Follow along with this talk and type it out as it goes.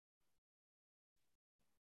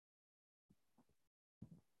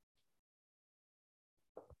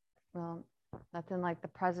Well, nothing like the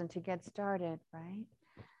present to get started, right?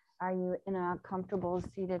 Are you in a comfortable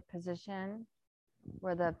seated position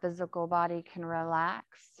where the physical body can relax?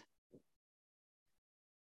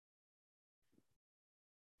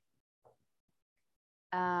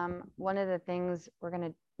 One of the things we're going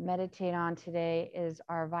to meditate on today is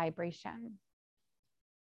our vibration.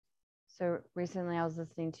 So recently I was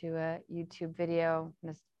listening to a YouTube video,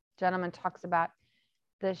 and this gentleman talks about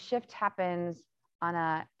the shift happens on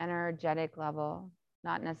an energetic level,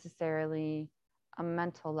 not necessarily a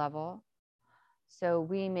mental level. So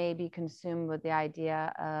we may be consumed with the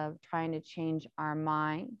idea of trying to change our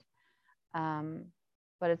mind.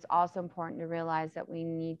 But it's also important to realize that we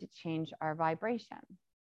need to change our vibration.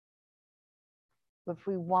 If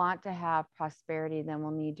we want to have prosperity, then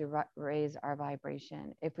we'll need to raise our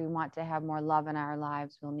vibration. If we want to have more love in our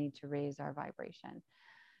lives, we'll need to raise our vibration.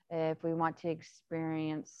 If we want to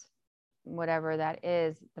experience whatever that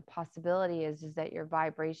is, the possibility is that your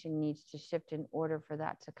vibration needs to shift in order for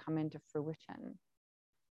that to come into fruition.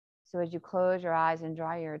 So as you close your eyes and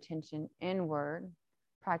draw your attention inward,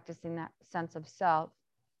 practicing that sense of self,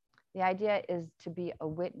 the idea is to be a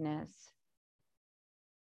witness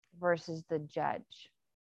versus the judge.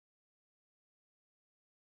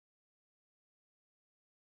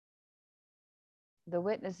 The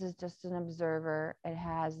witness is just an observer. It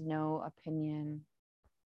has no opinion.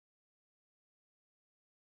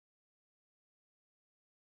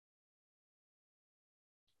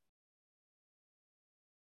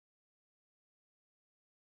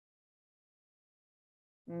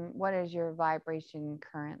 What is your vibration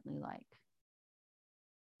currently like?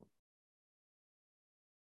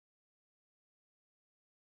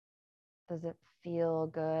 Does it feel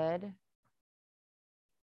good?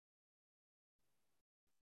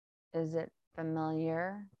 Is it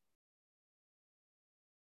familiar?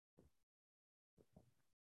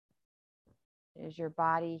 Is your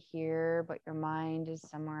body here, but your mind is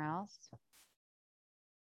somewhere else?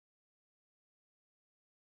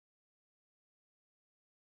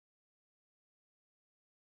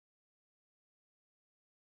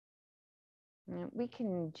 We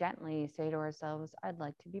can gently say to ourselves, I'd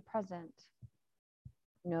like to be present.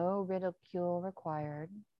 No ridicule required.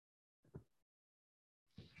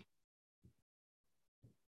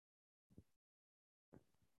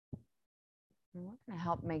 And we're going to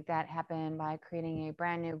help make that happen by creating a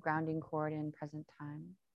brand new grounding cord in present time.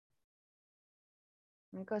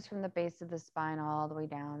 And it goes from the base of the spine all the way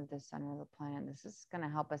down to the center of the planet. This is going to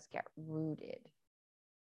help us get rooted.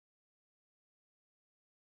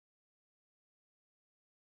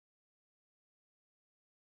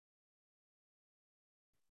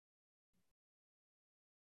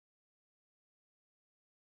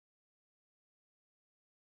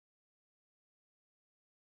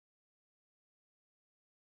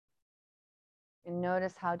 And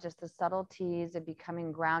notice how just the subtleties of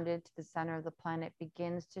becoming grounded to the center of the planet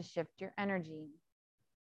begins to shift your energy.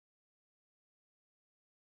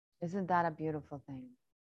 Isn't that a beautiful thing?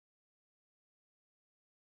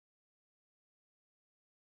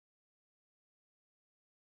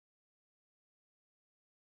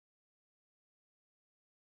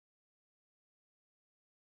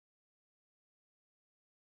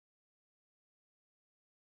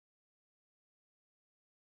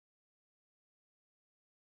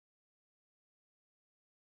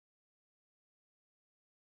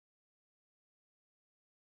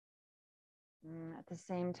 At the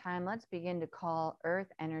same time, let's begin to call earth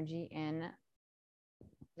energy in,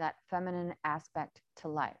 that feminine aspect to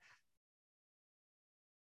life.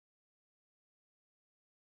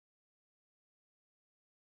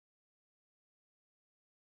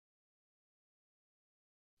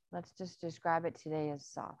 Let's just describe it today as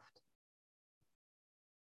soft.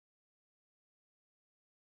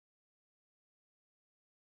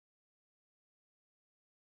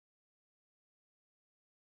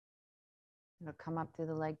 It'll come up through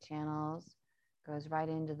the leg channels, goes right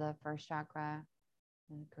into the first chakra,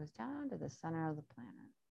 and it goes down to the center of the planet.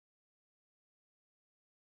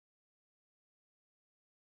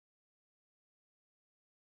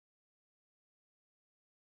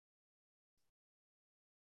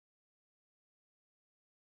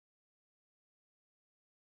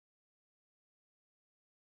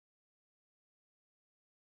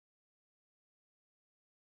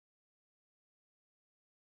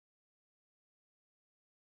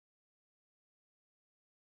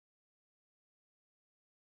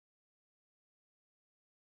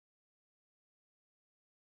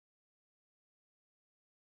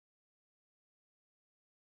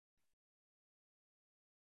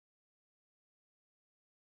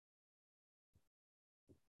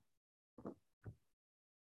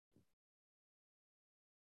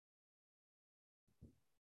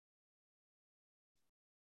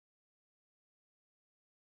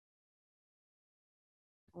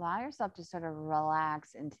 Allow yourself to sort of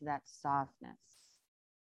relax into that softness.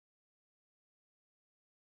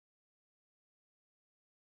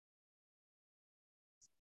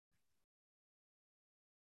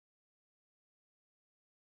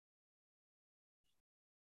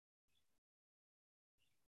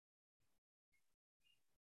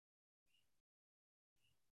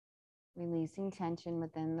 Releasing tension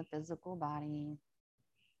within the physical body.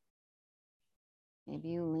 Maybe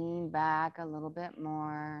you lean back a little bit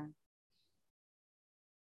more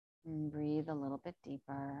and breathe a little bit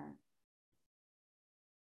deeper.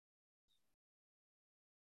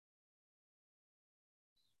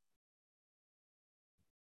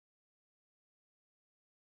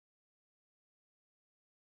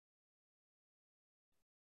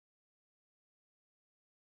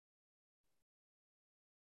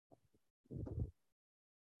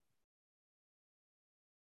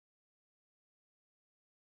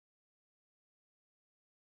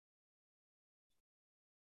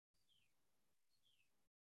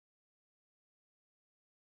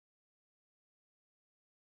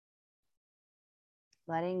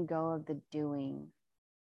 Letting go of the doing.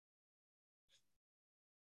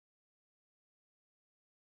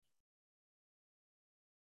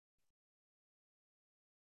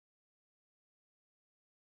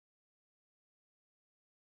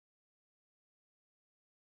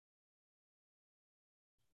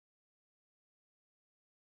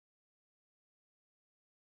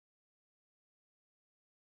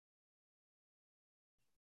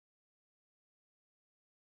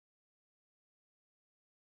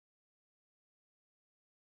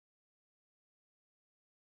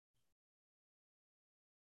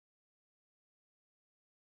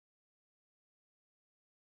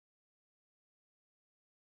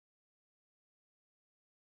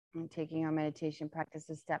 And taking our meditation practice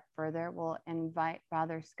a step further, we'll invite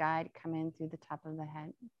Father Sky to come in through the top of the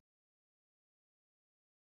head.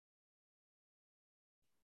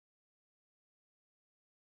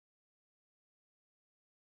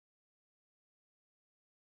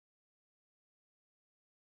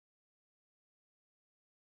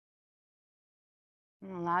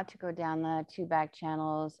 And allow it to go down the two back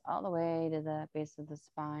channels all the way to the base of the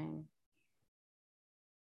spine.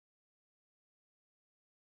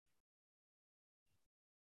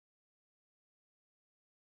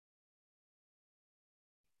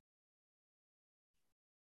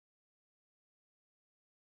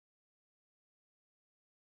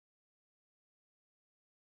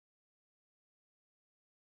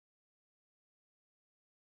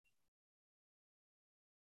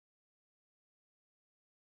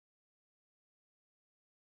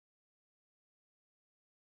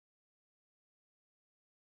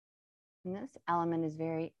 And this element is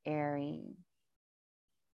very airy.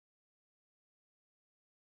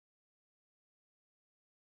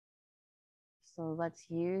 So let's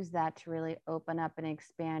use that to really open up and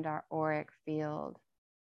expand our auric field.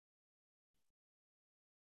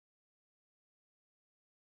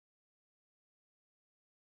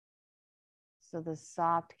 So the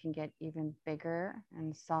soft can get even bigger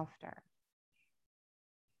and softer.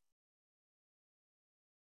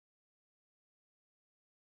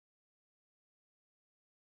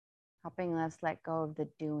 Helping us let go of the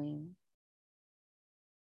doing.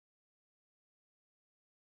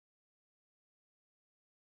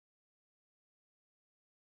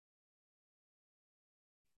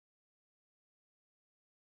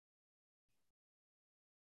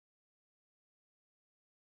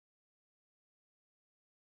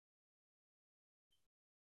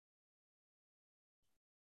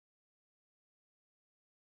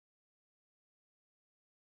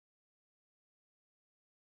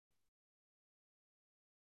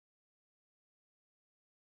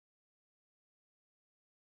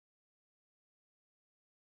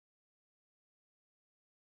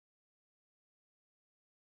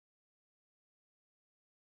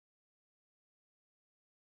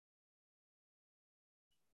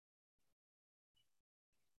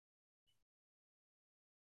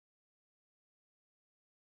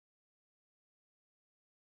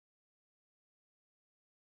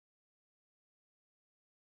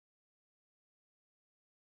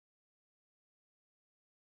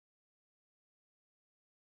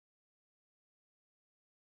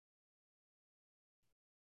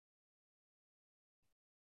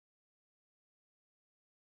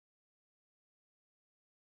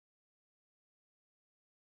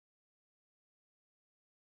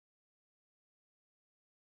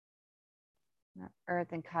 Earth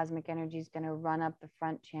and cosmic energy is going to run up the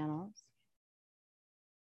front channels.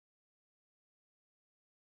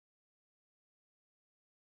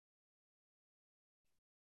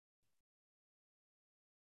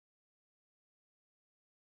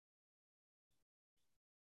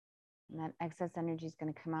 And that excess energy is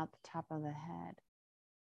going to come out the top of the head.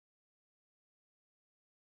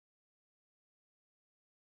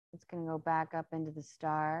 It's going to go back up into the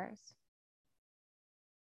stars.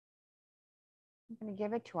 I'm going to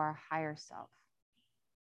give it to our higher self.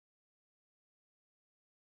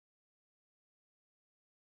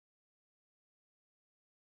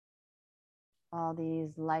 All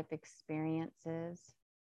these life experiences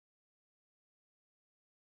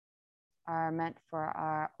are meant for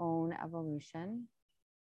our own evolution.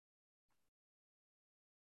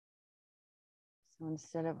 So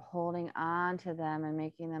instead of holding on to them and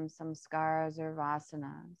making them some scars or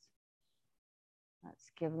vasanas,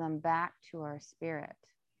 let's give them back to our spirit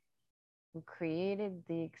who created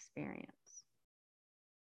the experience.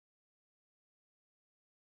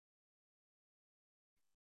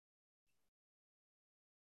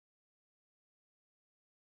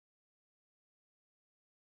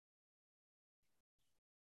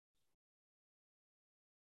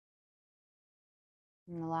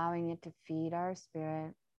 And allowing it to feed our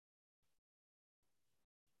spirit,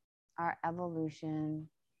 our evolution,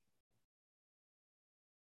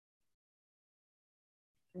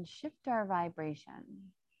 and shift our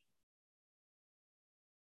vibration.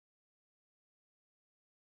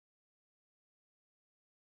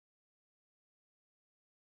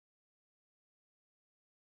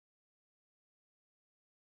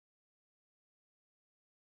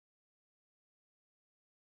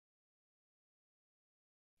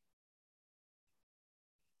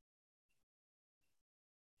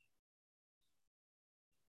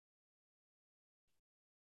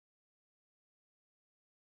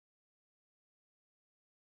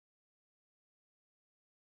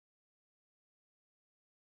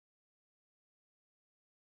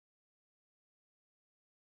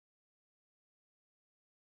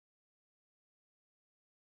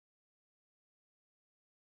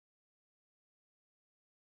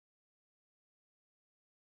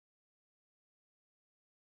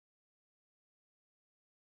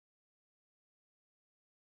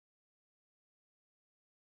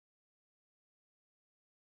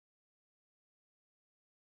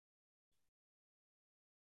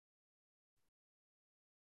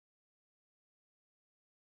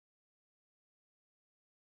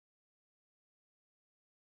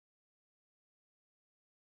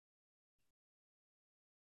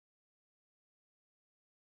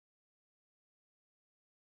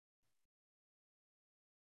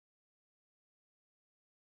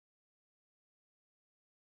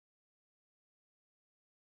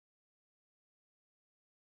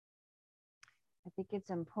 I think it's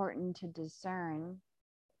important to discern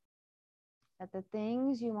that the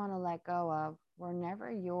things you want to let go of were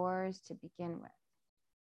never yours to begin with.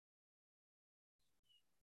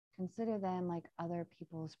 Consider them like other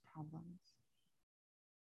people's problems.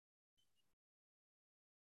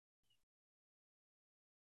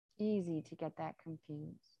 Easy to get that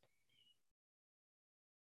confused.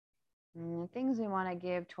 And the things we want to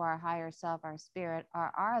give to our higher self, our spirit,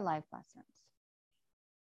 are our life lessons.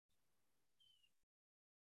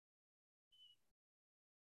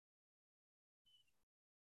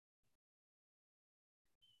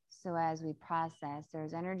 So as we process,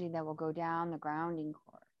 there's energy that will go down the grounding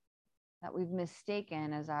cord that we've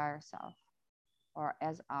mistaken as ourself or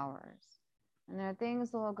as ours. And there are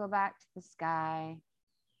things that will go back to the sky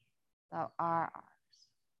that are ours.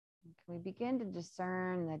 And can we begin to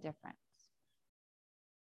discern the difference?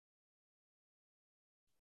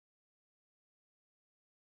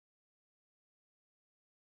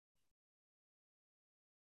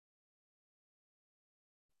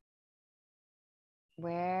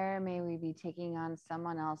 Where may we be taking on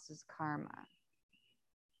someone else's karma?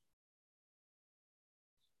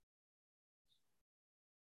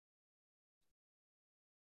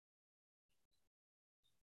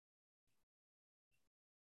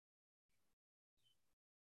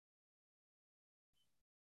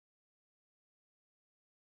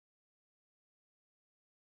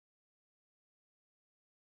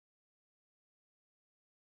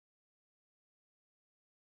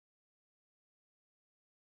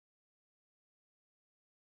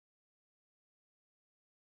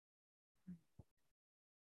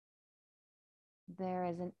 There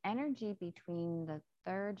is an energy between the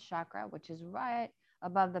third chakra, which is right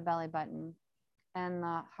above the belly button, and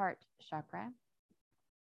the heart chakra,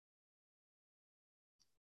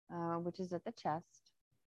 which is at the chest.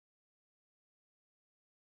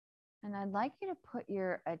 And I'd like you to put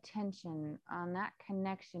your attention on that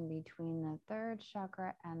connection between the third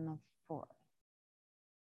chakra and the fourth.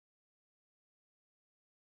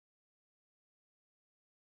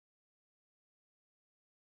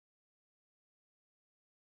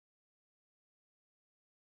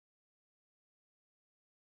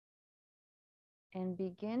 and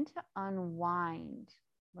begin to unwind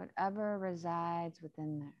whatever resides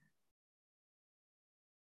within there.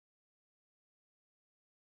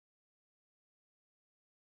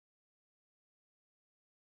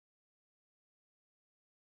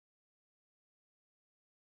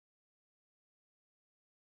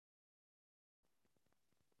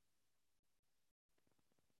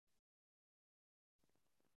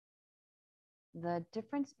 The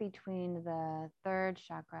difference between the third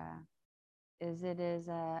chakra is it is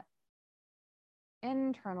a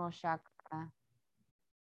internal chakra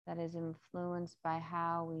that is influenced by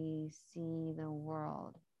how we see the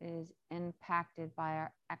world. It is impacted by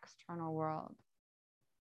our external world.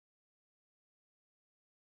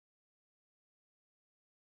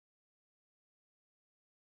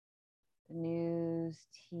 The news,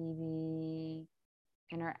 TV,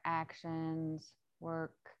 interactions,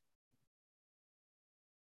 work,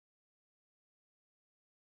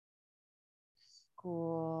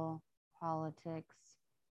 school, politics.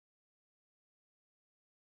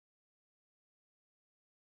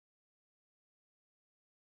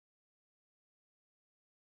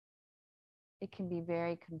 It can be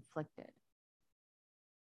very conflicted.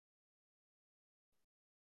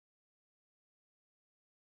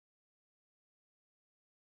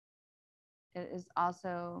 It is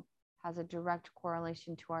also has a direct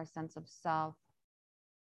correlation to our sense of self,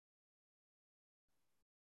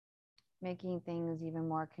 making things even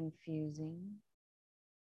more confusing.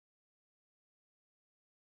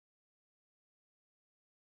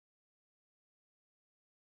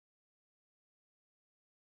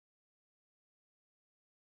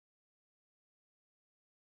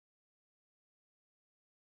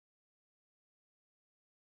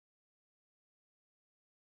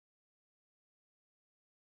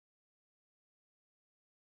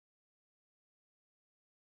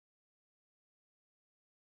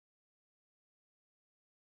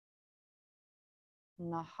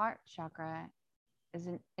 And the heart chakra is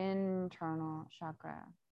an internal chakra.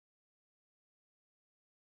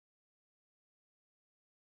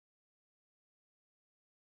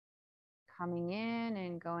 Coming in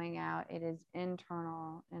and going out, it is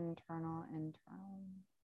internal, internal, internal.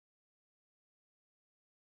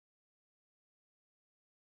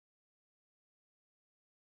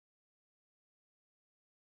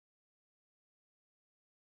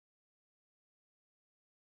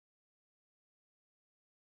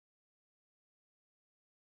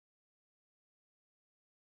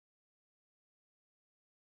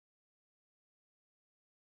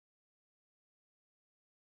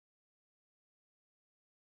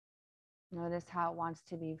 Notice how it wants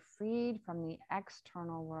to be freed from the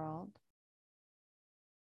external world.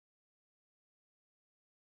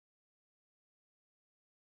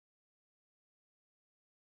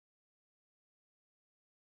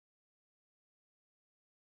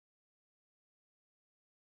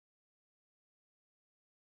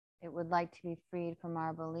 It would like to be freed from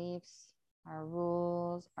our beliefs, our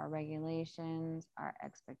rules, our regulations, our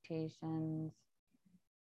expectations.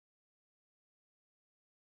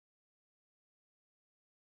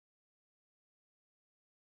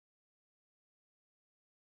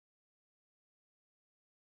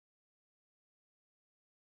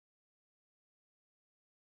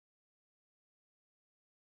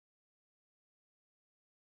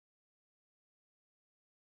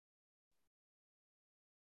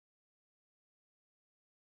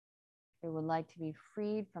 It would like to be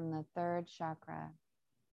freed from the third chakra.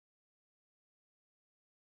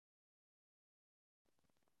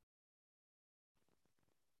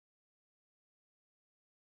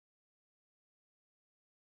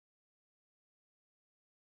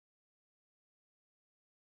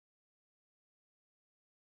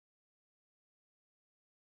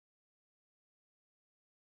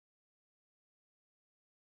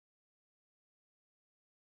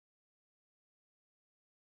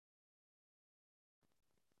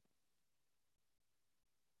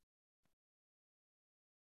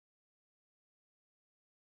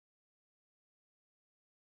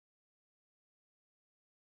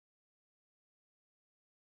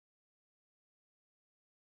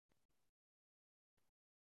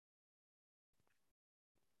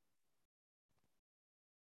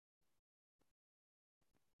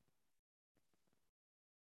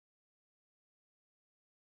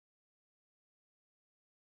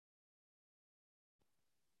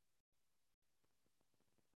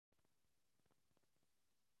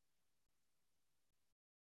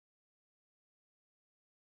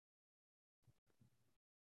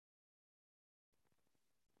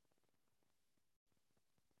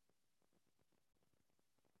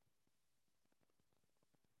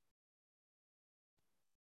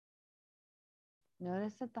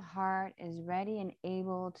 Notice that the heart is ready and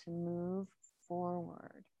able to move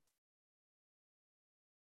forward.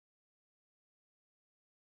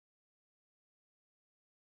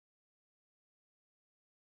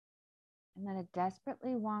 And that it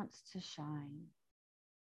desperately wants to shine.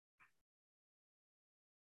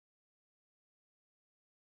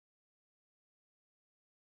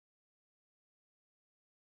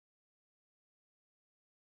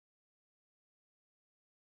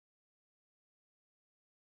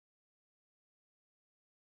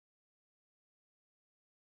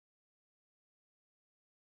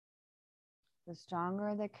 The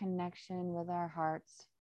stronger the connection with our hearts,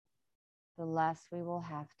 the less we will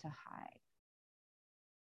have to hide.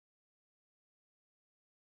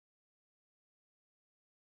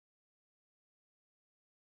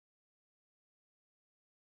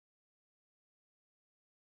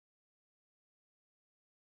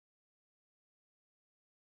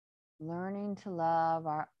 Learning to love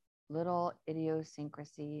our little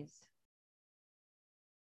idiosyncrasies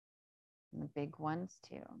and the big ones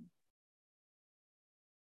too.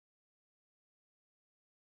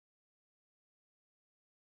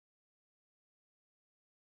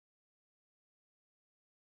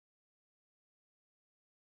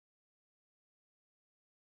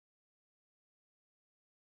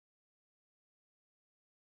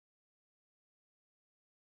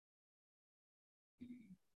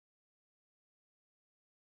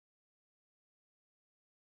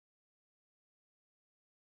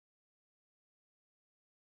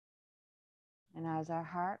 And as our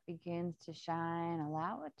heart begins to shine,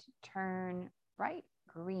 allow it to turn bright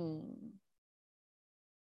green.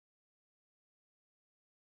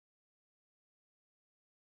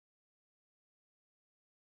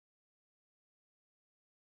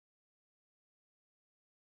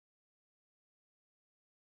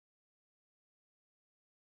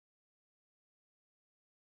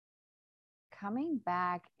 Coming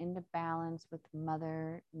back into balance with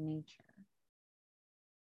Mother Nature.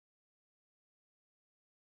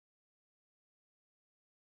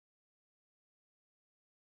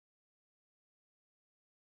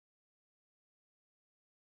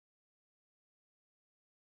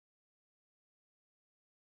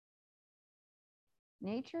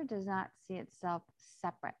 Nature does not see itself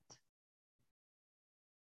separate,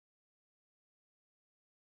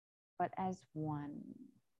 but as one.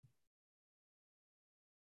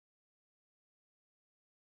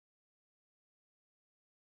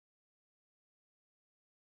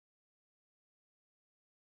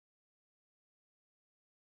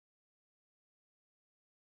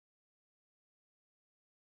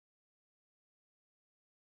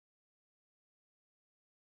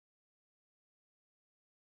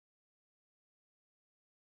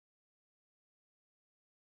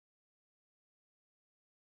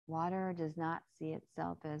 Water does not see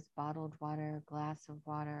itself as bottled water, glass of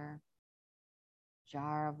water,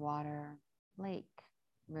 jar of water, lake,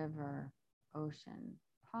 river, ocean,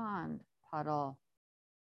 pond, puddle.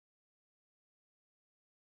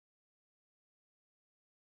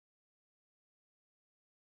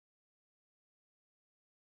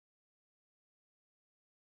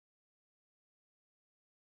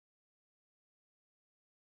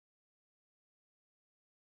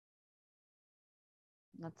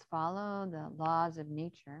 Let's follow the laws of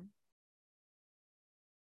nature.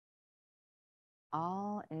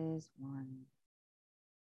 All is one.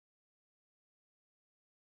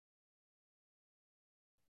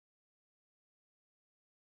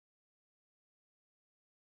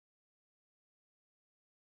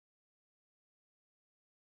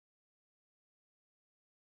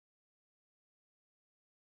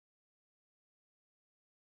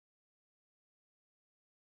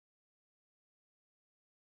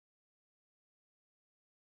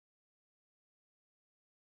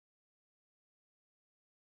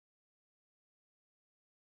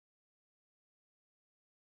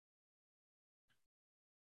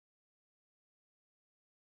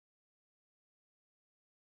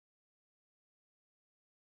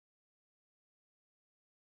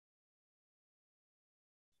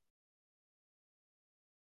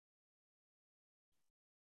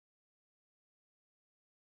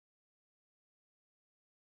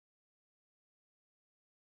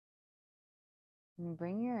 And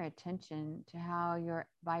bring your attention to how your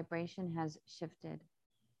vibration has shifted.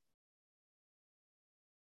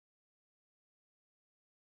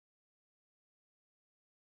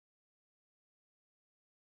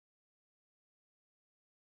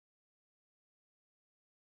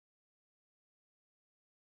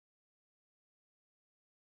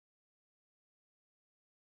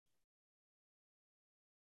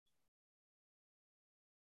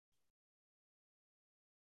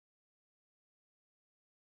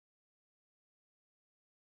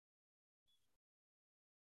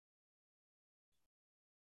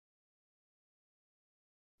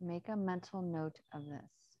 Make a mental note of this.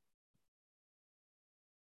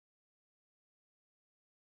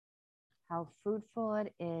 How fruitful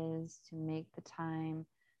it is to make the time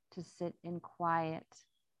to sit in quiet.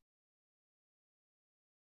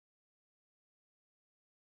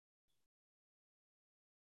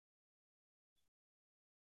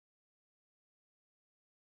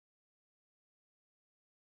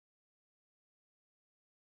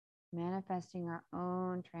 Manifesting our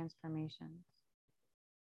own transformations.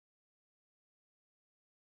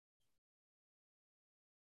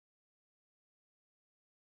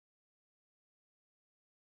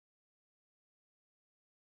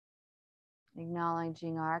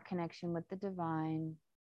 Acknowledging our connection with the divine.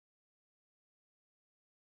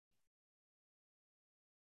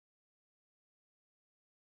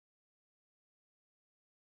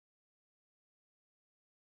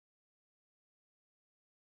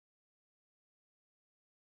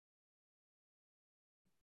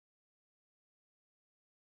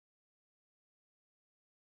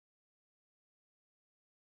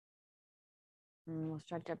 And we'll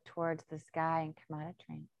stretch up towards the sky and come out of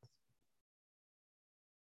trance.